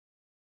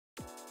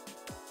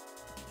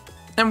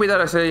And with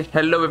that I say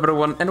hello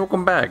everyone and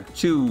welcome back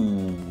to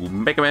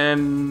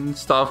Megaman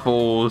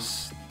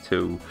Starforce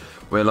 2.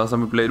 Where last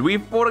time we played we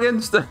fought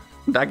against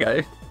that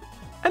guy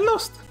and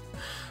lost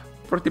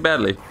pretty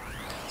badly.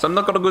 So I'm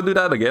not gonna go do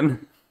that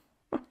again.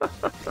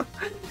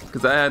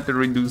 Because I had to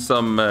redo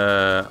some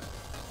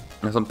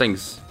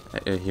things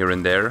here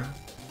and there,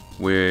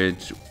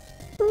 which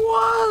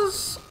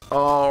was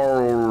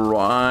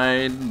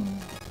alright,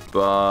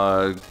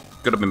 but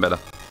could have been better.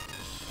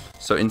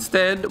 So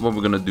instead, what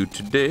we're gonna do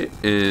today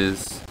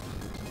is...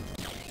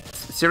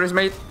 Serious,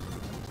 mate?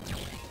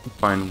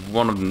 Find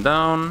one of them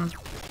down.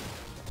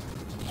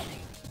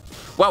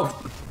 Wow!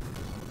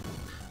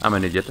 I'm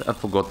an idiot. I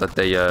forgot that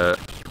they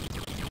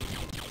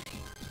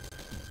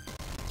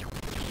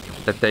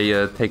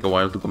take a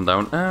while to come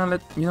down.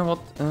 You know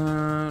what?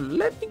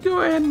 Let me go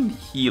ahead and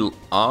heal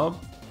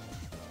up.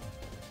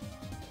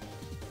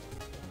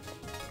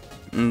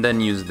 And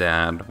then use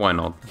that. Why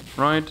not?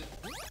 Right?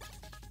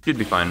 Should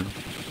be fine.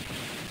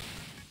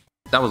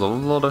 That was a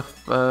lot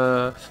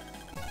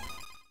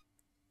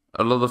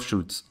of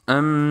shoots.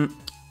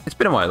 It's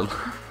been a while,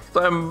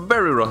 so I'm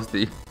very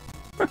rusty.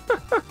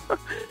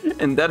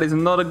 And that is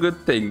not a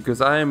good thing, because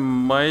I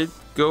might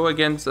go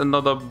against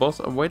another boss.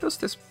 Why does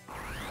this...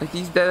 Like,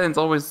 these dead ends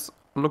always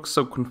look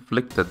so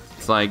conflicted.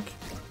 It's like...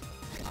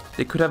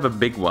 They could have a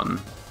big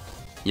one.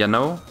 You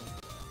know?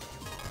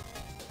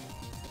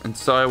 And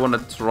so I want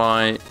to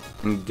try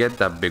and get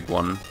that big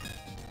one.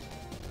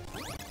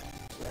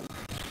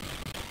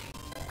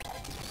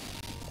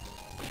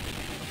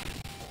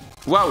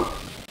 Wow!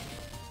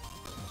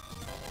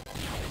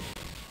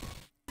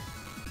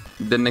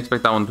 Didn't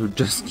expect that one to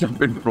just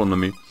jump in front of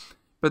me.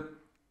 But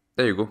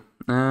there you go.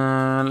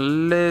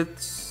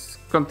 Let's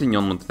continue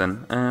on with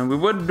then. We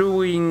were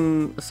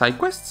doing side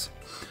quests.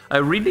 I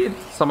redid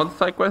some of the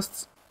side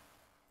quests,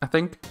 I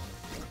think.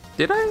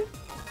 Did I?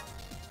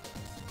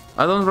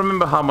 I don't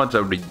remember how much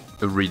I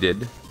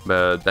redid,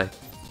 but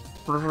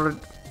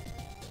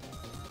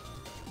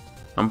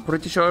I'm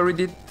pretty sure I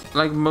redid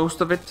like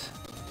most of it.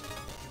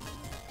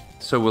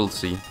 So we'll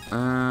see.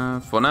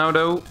 For now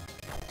though...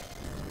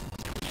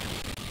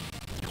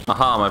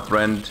 Aha, my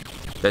friend.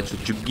 That's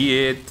what you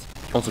get.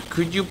 Also,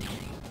 could you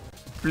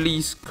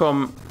please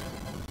come...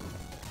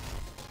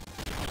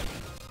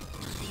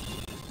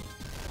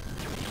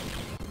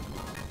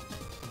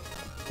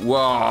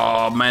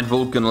 Whoa, Mad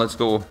Vulcan, let's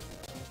go.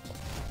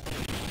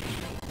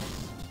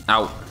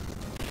 Ow.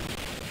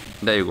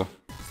 There you go.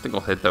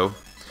 Single hit though.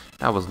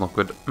 That was not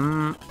good.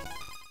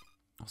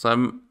 So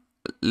I'm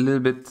a little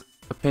bit...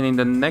 a pain in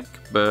the neck,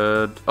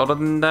 but other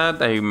than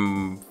that,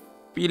 I'm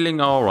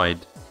feeling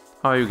alright.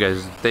 How are you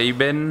guys' day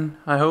been?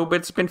 I hope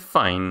it's been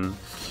fine.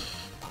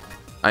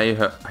 I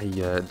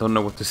don't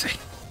know what to say.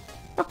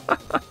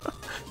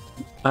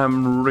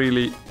 I'm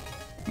really...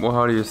 Well,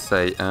 how do you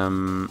say?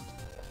 I'm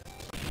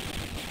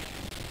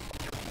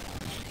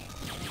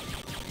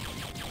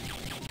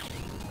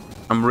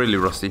really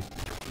rusty.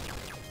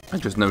 I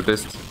just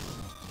noticed.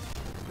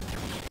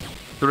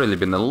 It's really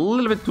been a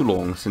little bit too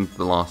long since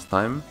the last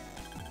time.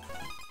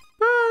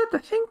 I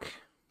think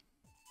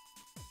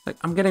like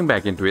I'm getting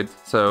back into it,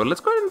 so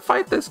let's go ahead and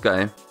fight this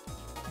guy.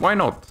 Why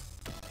not?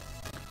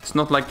 It's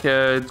not like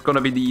it's gonna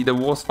be the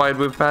worst fight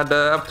we've had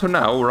up to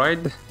now, right?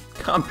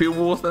 Can't be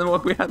worse than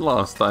what we had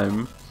last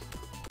time.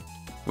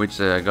 Which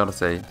I gotta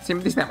say,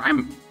 Snippity Snap,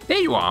 there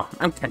you are.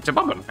 I'm Catch a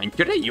Bubble, and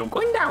today you're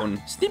going down.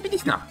 Snippity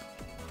Snap.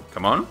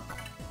 Come on,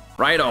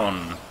 right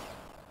on.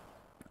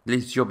 At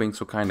least you're being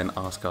so kind and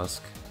ask.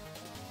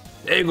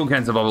 There you go,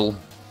 Cancer Bubble.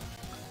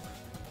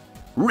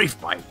 Reef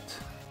Bite.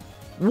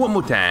 One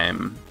more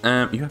time.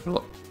 You have a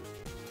lot.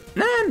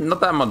 Nah, not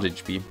that much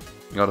HP.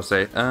 Gotta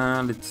say.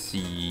 Let's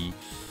see.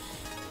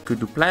 Could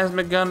do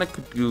Plasma Gun. I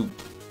could do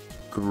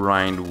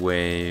Grind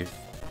Wave.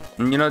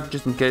 And you know,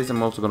 just in case,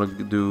 I'm also gonna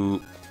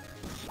do.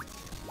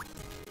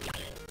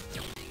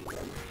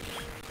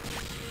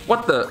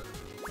 What the?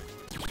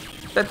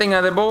 That thing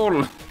had a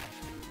ball.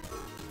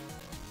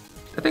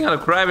 That thing had a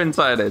crab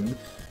inside it.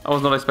 I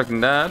was not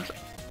expecting that.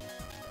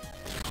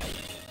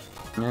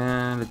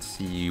 Let's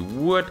see,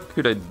 what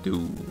could I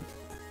do?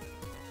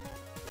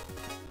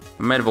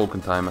 Mad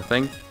Vulcan time, I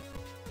think.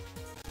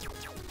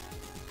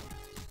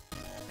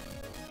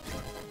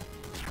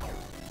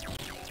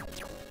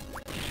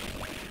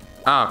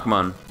 Ah, come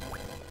on.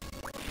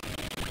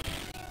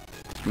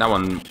 That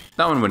one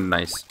went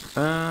nice.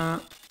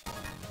 Let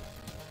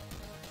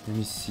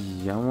me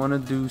see, I wanna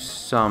do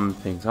some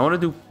things. I wanna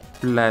do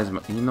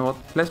Plasma. You know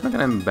what? Plasma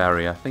and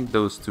Barrier. I think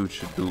those two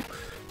should do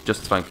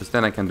just fine, because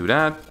then I can do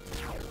that.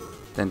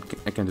 Then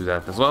I can do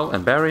that as well,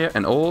 and barrier,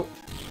 and all,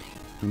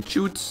 and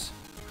shoots,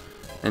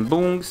 and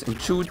boongs, and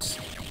shoots.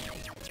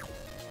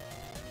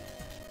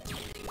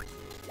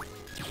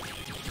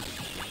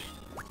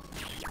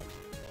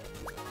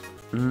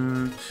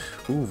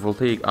 Ooh,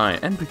 Voltaic Eye,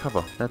 and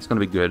recover, that's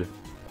gonna be good.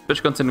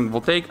 Especially considering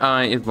Voltaic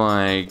Eye is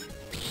like...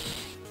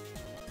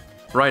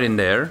 right in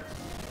there.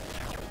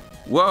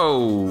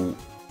 Whoa!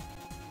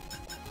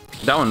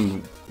 That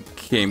one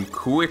came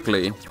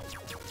quickly.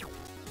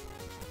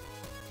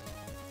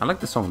 I like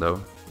the song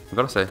though. I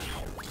gotta say.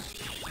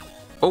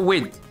 Oh,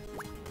 wait.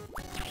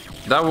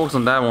 That works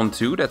on that one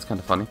too. That's kind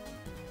of funny.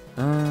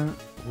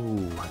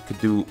 Ooh, I could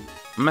do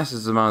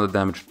massive amount of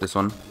damage to this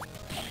one.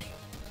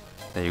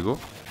 There you go.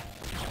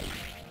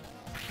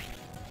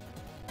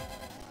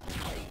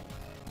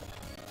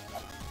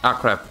 Ah,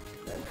 crap.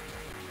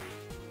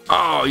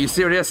 Oh, you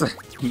serious?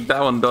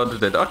 That one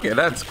dodged it. Okay,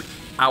 that's...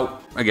 Ow.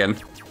 Again.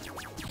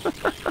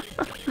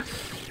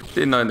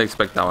 Did not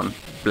expect that one.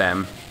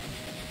 Blam.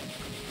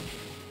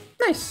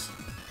 Nice.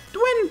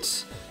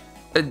 Twins.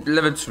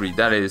 Level 3,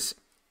 that is...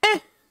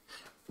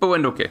 But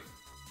went okay.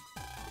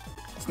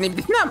 Snip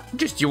this now.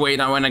 Just you wait,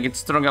 now when I get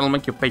strong, I'll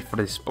make you pay for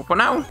this. But for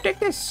now, take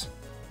this.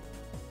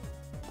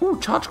 Ooh,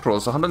 charge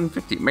crawls,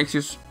 150. Makes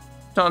you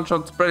charge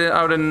shot spread it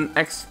out in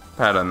X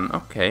pattern.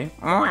 Okay.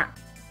 Mwah.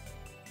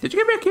 Did you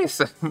give me a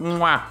kiss?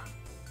 Mwah.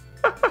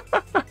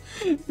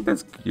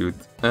 That's cute.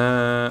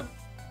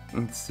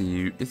 Let's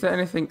see. Is there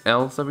anything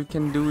else that we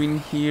can do in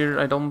here?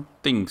 I don't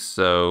think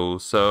so.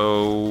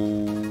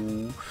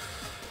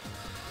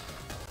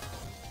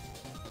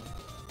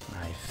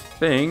 I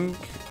think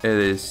it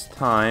is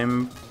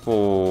time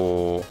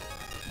for...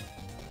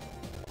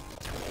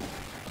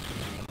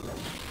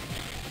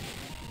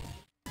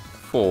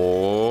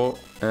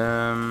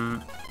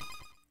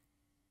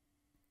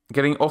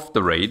 getting off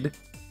the raid.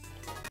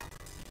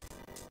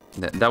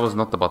 That was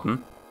not the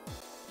button.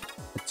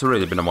 It's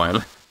already been a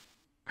while.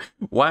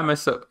 Why am I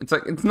so... It's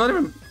like, it's not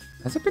even...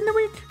 Has it been a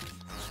week?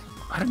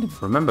 I don't even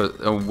remember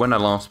when I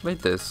last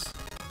played this.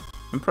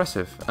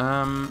 Impressive.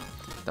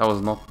 That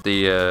was not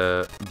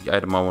the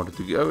item I wanted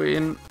to go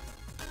in.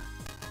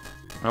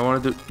 I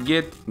wanted to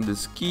get the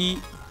ski.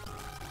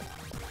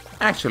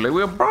 Actually,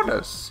 we're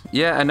brothers.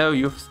 Yeah, I know,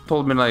 you've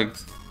told me like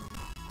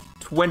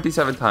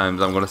 27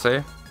 times, I'm gonna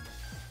say.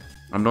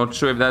 I'm not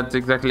sure if that's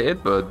exactly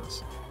it, but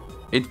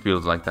it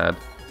feels like that.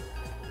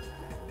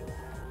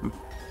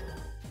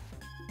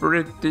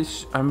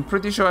 I'm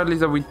pretty sure at least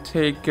that we've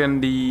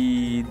taken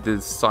the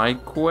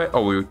side quest.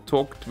 Oh, we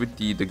talked with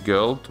the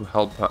girl to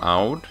help her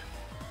out.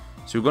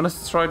 So we're gonna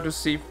try to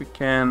see if we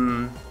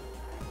can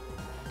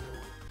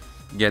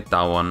get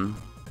that one.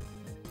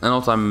 And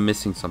also I'm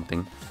missing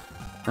something.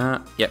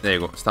 Yeah, there you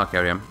go, stock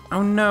area.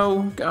 Oh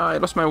no, I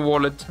lost my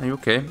wallet. Are you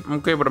okay? I'm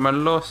okay, but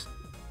I'm lost.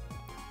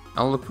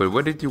 I'll look for it.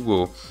 Where did you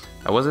go?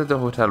 I was at the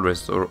hotel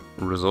resort.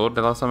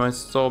 The last time I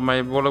saw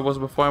my wallet was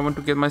before I went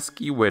to get my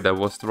ski wear that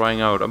was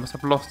drying out. I must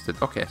have lost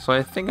it. Okay, so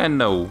I think I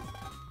know.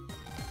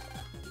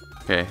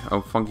 Okay,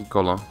 oh, funky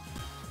color.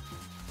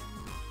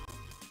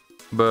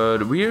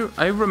 But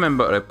I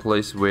remember a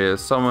place where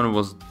someone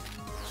was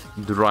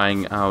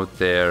drying out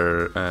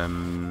their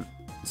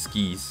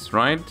skis,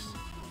 right?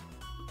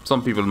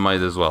 Some people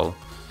might as well.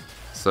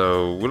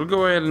 So we'll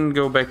go ahead and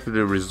go back to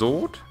the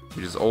resort,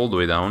 which is all the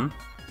way down.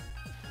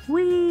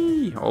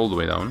 Whee! All the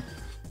way down.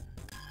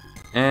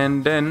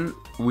 And then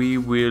we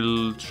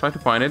will try to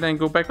find it and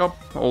go back up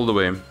all the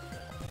way.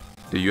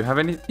 Do you have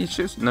any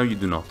issues? No, you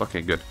do not.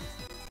 Okay, good.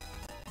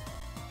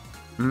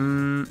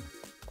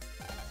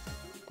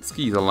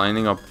 Skis are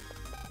lining up.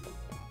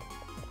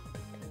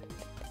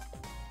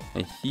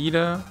 A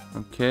heater.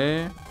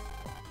 Okay.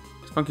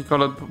 Funky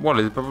colored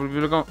wallet, it probably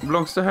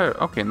belongs to her.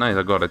 Okay, nice,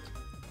 I got it.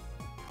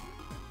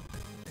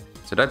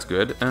 So that's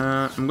good.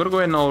 I'm gonna go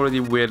ahead and already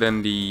wear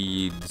then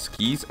the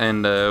skis,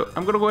 and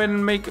I'm gonna go ahead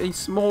and make a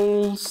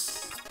small,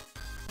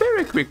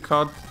 very quick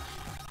cut,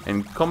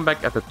 and come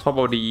back at the top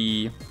of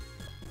the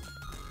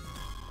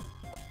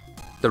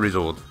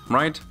resort,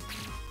 right?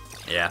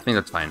 Yeah, I think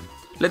that's fine.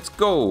 Let's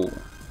go.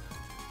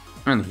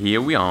 And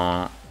here we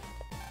are.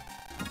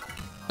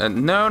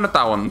 No, not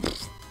that one.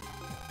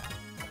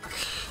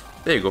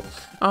 There you go.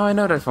 Oh, I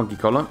know that funky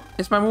color.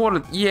 It's my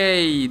wallet.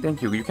 Yay!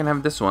 Thank you. You can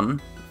have this one.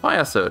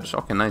 Fire surge.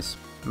 Okay, nice.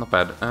 Not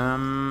bad.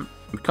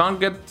 We can't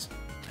get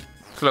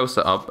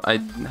closer up. I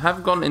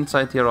have gone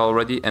inside here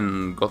already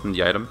and gotten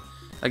the item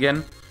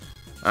again.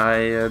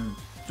 I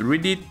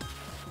redid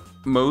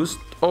most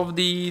of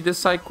the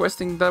side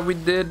questing that we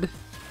did,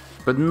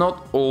 but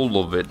not all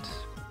of it.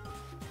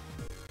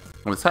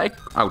 Well,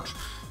 ouch.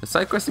 The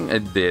side questing I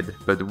did,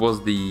 but it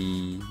was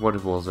the...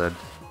 What was it?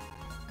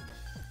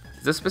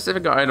 The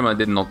specific item I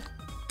did not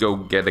go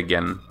get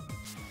again.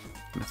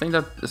 I think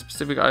that the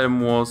specific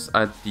item was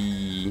at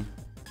the...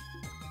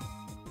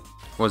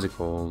 What's it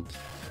called?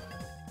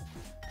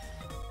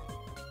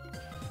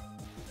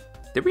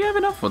 Did we have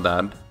enough for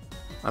that?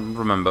 I don't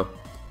remember.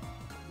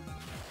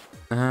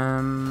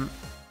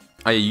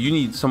 You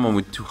need someone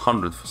with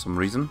 200 for some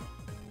reason.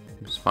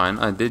 It's fine.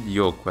 I did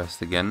your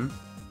quest again.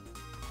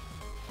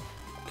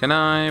 Can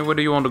I... Where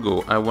do you want to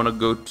go? I want to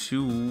go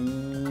to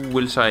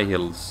Wilshire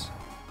Hills.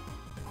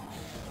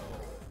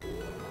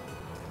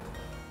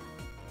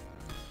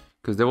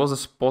 Because there was a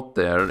spot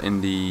there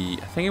in the...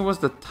 I think it was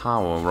the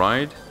tower,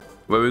 right?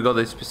 Where we got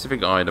a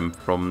specific item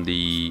from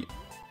the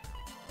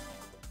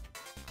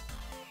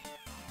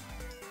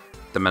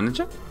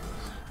manager?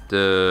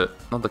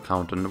 Not the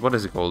accountant, what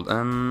is it called?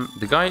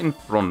 The guy in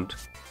front.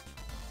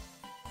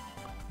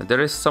 There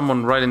is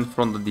someone right in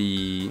front of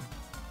the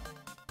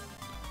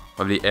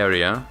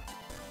area.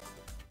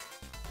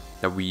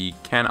 that we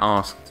can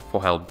ask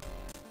for help.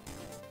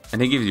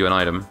 And he gives you an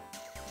item.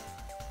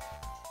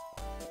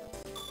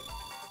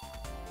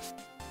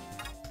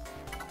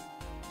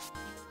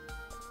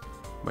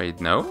 Wait,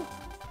 no?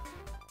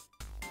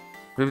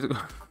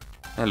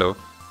 Hello.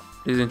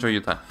 Please enjoy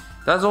your time.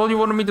 That's all you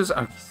wanted me to say?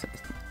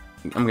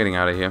 I'm getting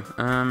out of here.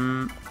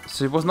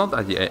 So it was not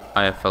at the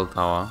IFL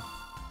tower.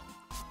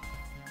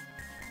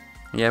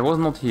 Yeah, it was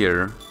not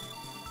here.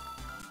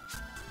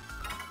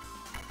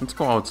 Let's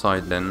go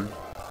outside then.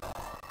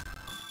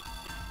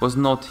 It was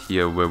not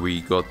here where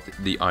we got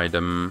the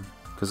item.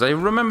 Because I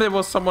remember there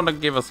was someone that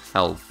gave us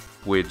health.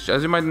 Which,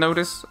 as you might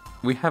notice,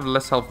 we have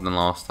less health than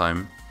last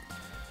time.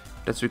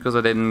 That's because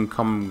I didn't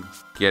come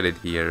get it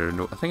here.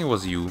 No, I think it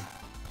was you.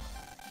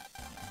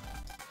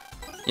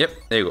 Yep,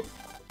 there you go.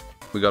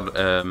 We got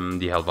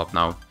the health up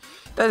now.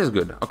 That is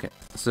good. Okay,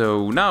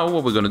 so now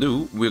what we're gonna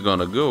do, we're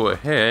gonna go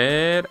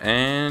ahead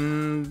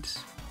and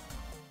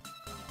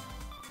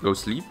go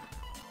sleep,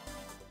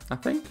 I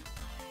think.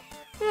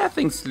 Yeah, I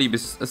think sleep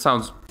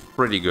sounds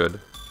pretty good.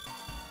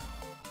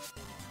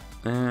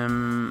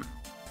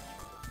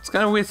 It's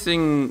kind of weird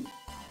seeing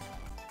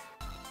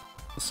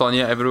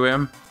Sonya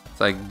everywhere. It's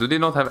like, do they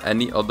not have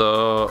any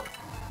other,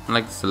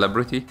 like,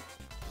 celebrity?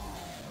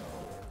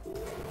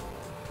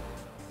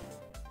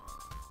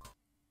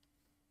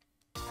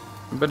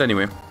 But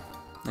anyway,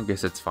 I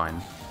guess it's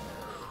fine.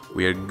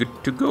 We are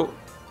good to go.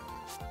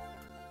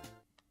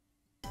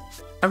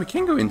 Oh, we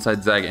can go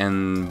inside Zag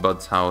and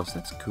Bud's house.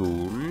 That's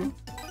cool.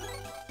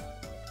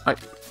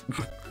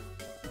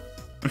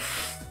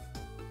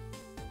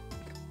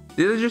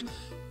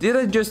 Did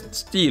I just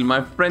steal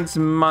my friend's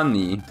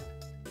money?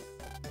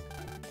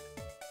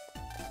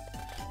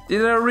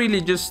 Did I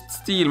really just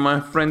steal my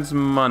friend's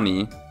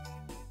money?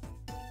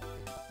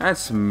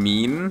 That's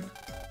mean.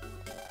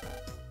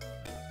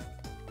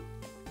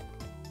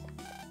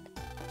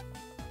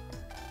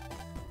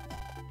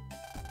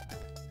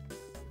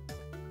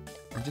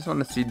 I just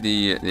want to see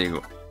the... There you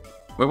go.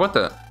 Wait, what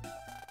the...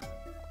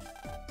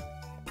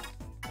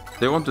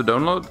 They want to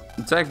download?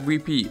 Zach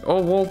VP.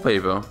 Oh,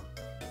 wallpaper. Oh,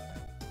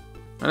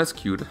 that's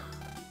cute.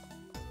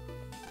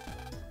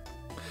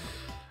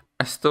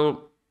 I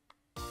stole...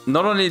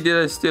 Not only did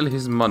I steal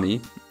his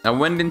money, I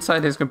went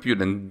inside his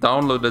computer and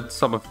downloaded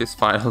some of his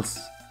files.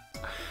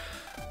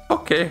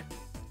 Okay.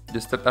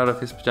 Just stepped out of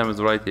his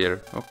pajamas right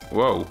here. Oh,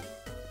 whoa.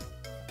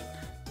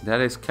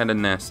 That is kinda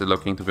nasty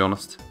looking, to be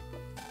honest.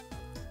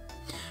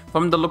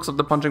 From the looks of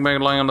the punching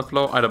bag lying on the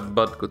floor, either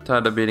Bud got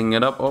tired of beating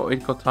it up or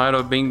it got tired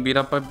of being beat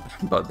up by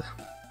Bud.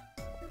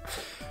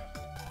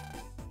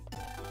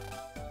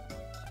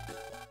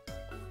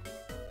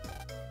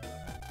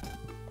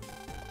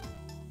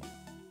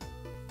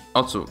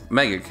 Also,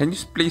 Mega, can you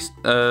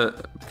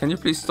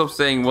please stop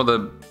saying what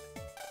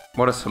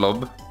a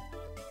slob?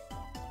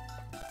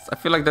 I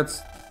feel like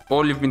that's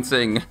all you've been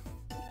saying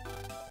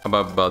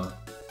about Bud.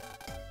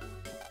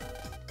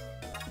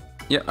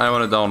 Yeah, I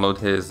want to download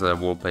his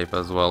wallpaper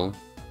as well.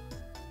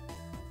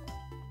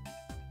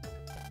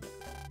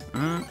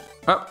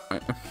 Oh.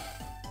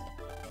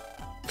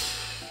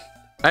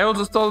 I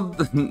also stole...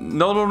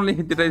 Not only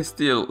did I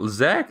steal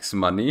Zach's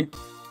money,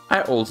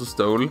 I also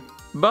stole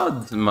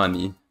Bud's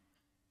money.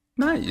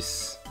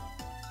 Nice.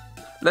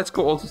 Let's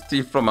go also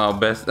steal from our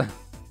best...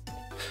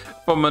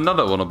 from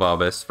another one of our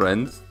best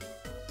friends.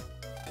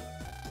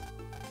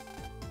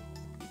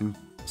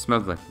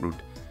 Smells like fruit.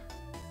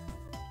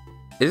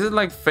 Is it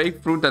like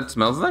fake fruit that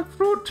smells like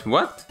fruit?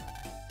 What?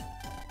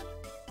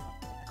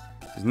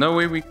 There's no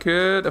way we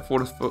could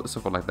afford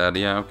something like that.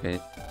 Yeah, okay.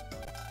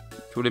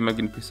 Truly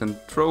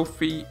magnificent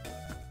trophy.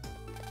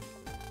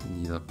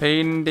 These are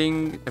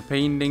paintings.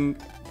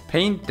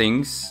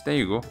 There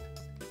you go.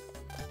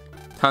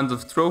 Tons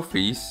of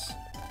trophies.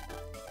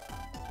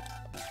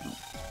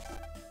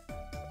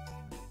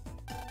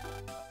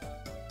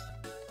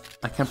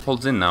 I can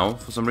pulse in now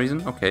for some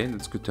reason. Okay,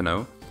 that's good to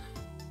know.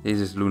 This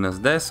is Luna's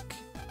desk.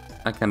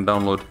 I can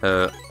download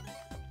her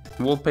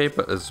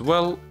wallpaper as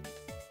well.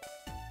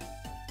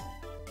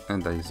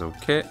 And that is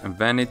okay. A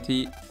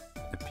vanity,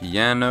 a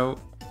piano.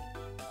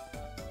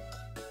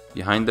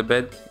 Behind the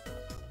bed.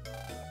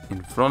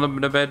 In front of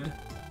the bed.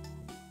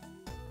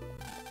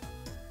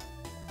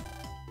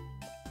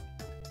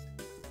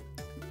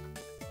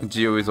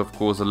 Gio is of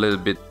course a little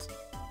bit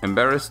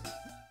embarrassed.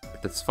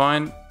 But that's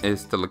fine.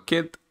 He's still a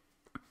kid.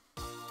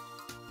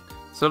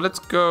 So let's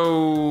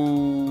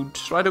go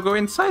try to go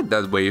inside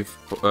that wave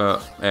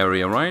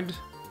area, right?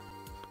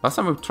 Last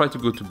time we tried to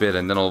go to bed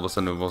and then all of a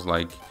sudden it was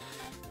like,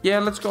 yeah,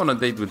 let's go on a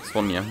date with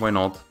Sonia, why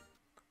not?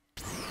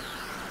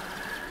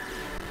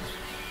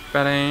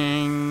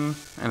 Bang!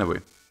 Anyway.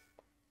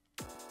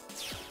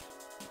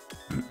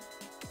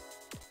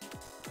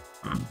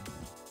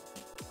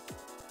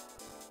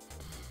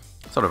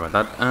 Sorry about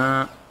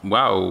that.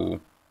 Wow.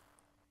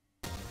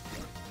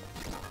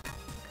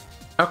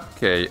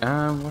 Okay,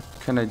 what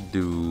can I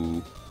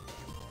do?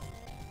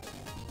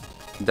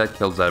 That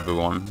kills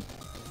everyone.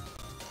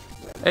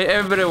 Hey,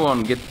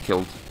 everyone, get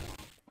killed.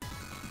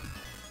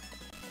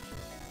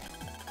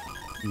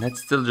 And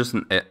that's still just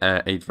an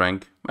 8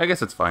 rank. I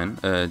guess it's fine.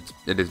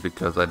 It is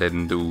because I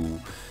didn't do...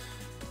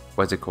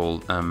 What's it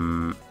called?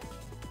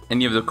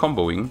 Any of the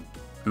comboing.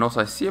 And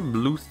also I see a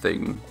blue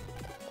thing.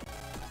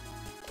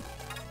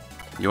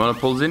 You want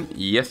to pulse in?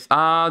 Yes,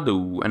 I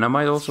do. And I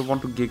might also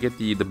want to get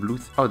the blue...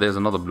 Oh, there's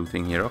another blue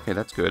thing here. Okay,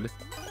 that's good.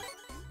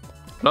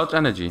 Large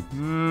energy.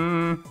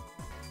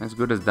 As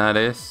good as that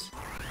is.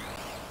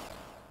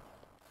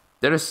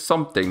 There is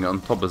something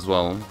on top as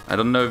well. I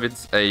don't know if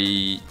it's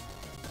a...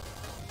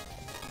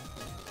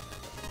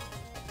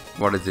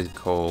 What is it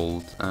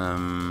called?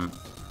 An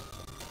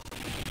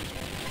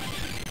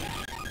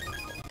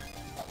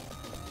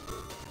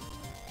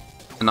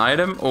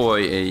item or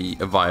a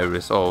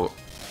virus or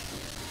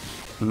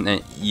an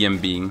EM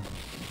being.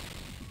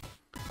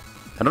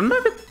 I don't know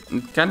if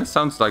it kind of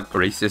sounds like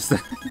racist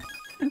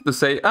to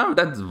say, oh,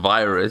 that's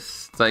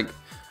virus. It's like,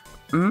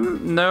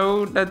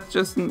 no, that's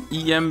just an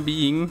EM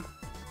being.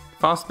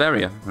 Fast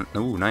barrier.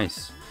 Oh,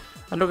 nice.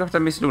 I look after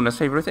Miss Luna's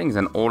favorite things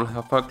and all of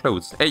her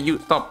clothes. Hey, you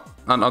stop.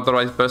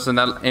 Unauthorized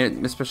personnel,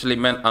 especially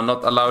men, are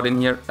not allowed in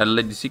here.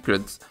 Alleged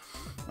secrets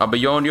are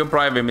beyond your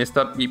private,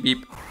 mister. Beep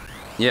beep.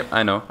 Yep,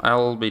 I know.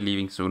 I'll be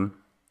leaving soon.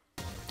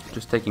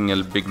 Just taking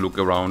a big look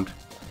around.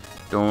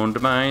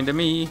 Don't mind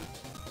me.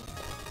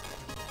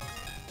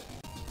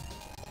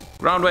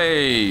 Ground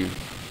wave.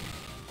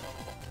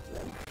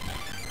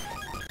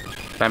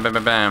 Bam, bam,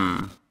 bam,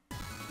 bam.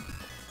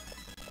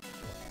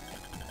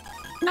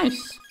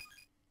 Nice.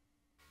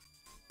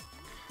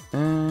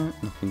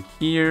 Nothing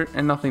here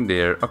and nothing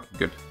there. Okay,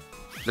 good.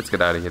 Let's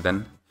get out of here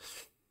then.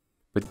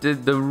 But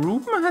the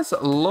room has a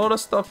lot of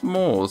stuff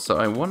more, so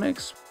I want to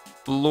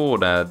explore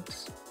that.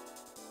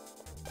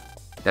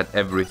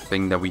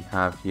 Everything that we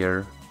have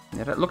here.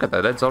 Yeah, look at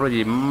that. That's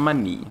already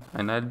money,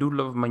 and I do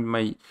love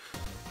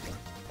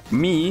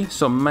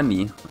some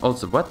money.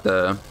 Also, what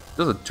the?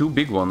 Those are 2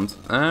 big ones.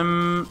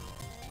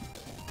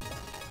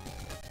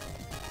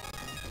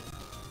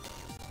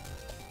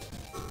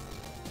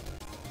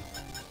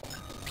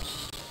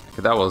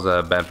 Okay, that was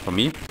bad for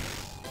me.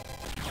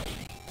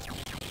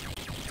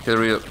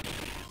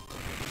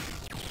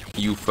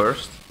 You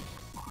first.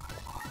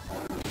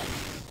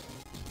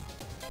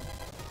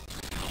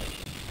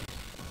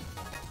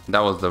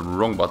 That was the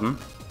wrong button.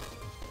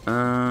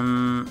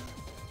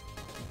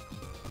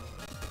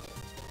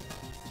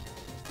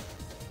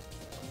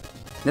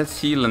 Let's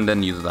heal and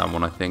then use that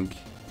one, I think.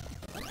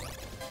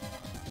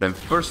 Then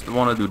first I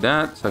want to do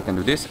that, so I can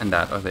do this and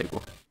that. Oh, there you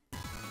go.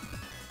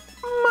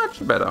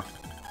 Much better.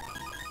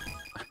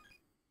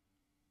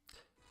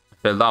 I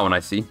failed that one, I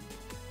see.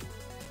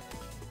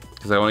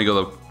 Because I only got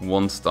a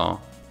 1 star.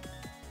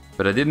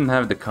 But I didn't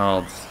have the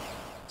cards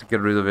to get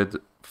rid of it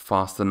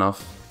fast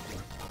enough.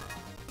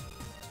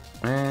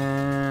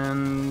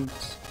 And...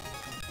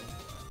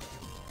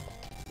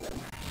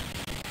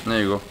 there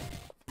you go.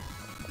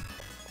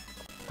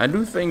 I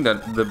do think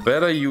that the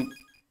better you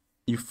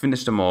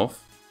finish them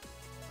off,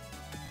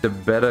 the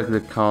better the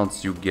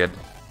cards you get.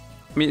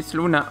 Miss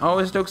Luna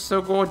always looks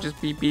so gorgeous,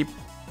 beep beep.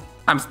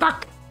 I'm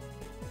stuck!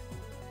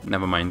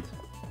 Never mind.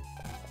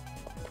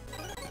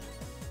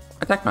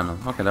 Attack mana.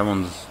 Okay, that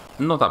one's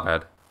not that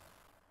bad.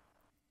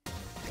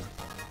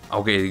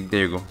 Okay,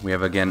 there you go. We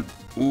have again.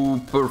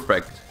 Ooh,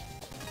 perfect.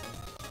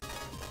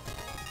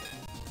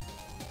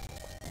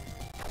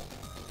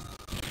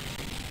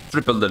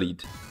 Triple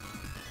delete.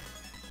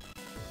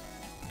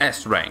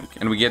 S rank.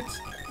 And we get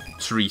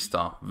 3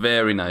 star.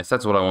 Very nice.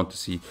 That's what I want to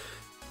see.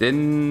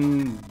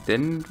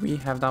 Didn't we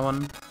have that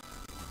one?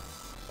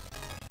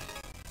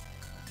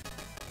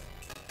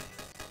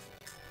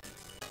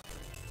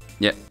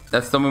 Yeah,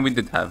 that's the one we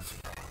did have.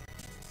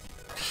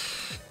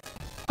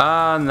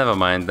 Never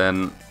mind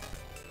then.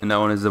 And that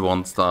one is the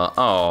 1 star.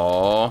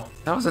 Oh,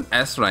 that was an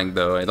S rank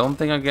though. I don't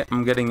think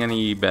I'm getting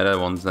any better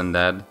ones than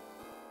that.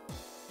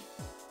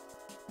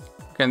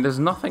 Okay, and there's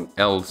nothing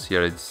else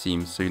here it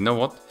seems. So you know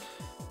what?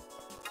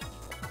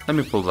 Let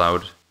me pull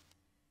out.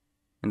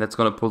 And that's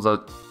gonna pull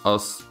out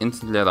us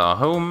instantly at our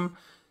home.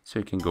 So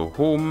we can go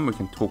home. We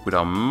can talk with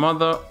our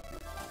mother.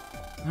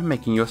 I'm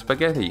making your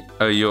spaghetti.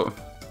 Your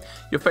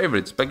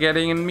favorite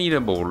spaghetti and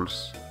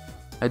meatballs.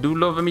 I do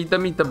love the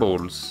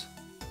meatballs.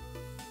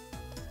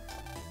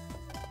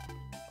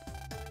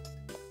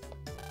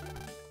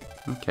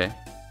 Okay.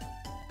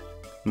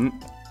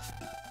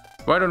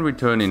 Why don't we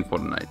turn in for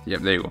the night?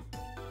 Yep, there you go.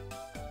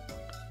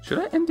 Should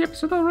I end the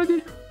episode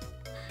already?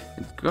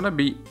 It's gonna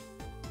be...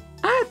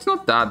 it's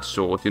not that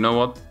short, you know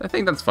what? I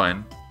think that's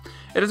fine.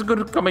 It is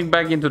good coming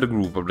back into the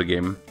groove of the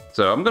game.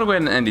 So I'm gonna go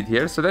ahead and end it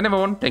here. So then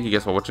everyone, thank you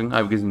guys for watching. I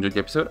hope you guys enjoyed the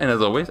episode. And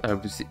as always, I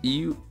hope to see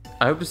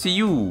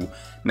you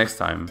next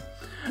time.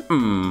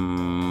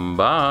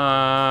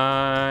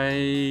 Bye.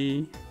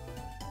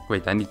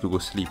 Wait, I need to go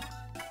sleep.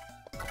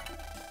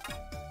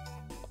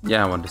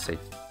 Yeah, I want to save.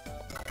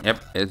 Yep,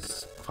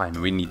 it's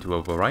fine. We need to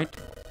overwrite.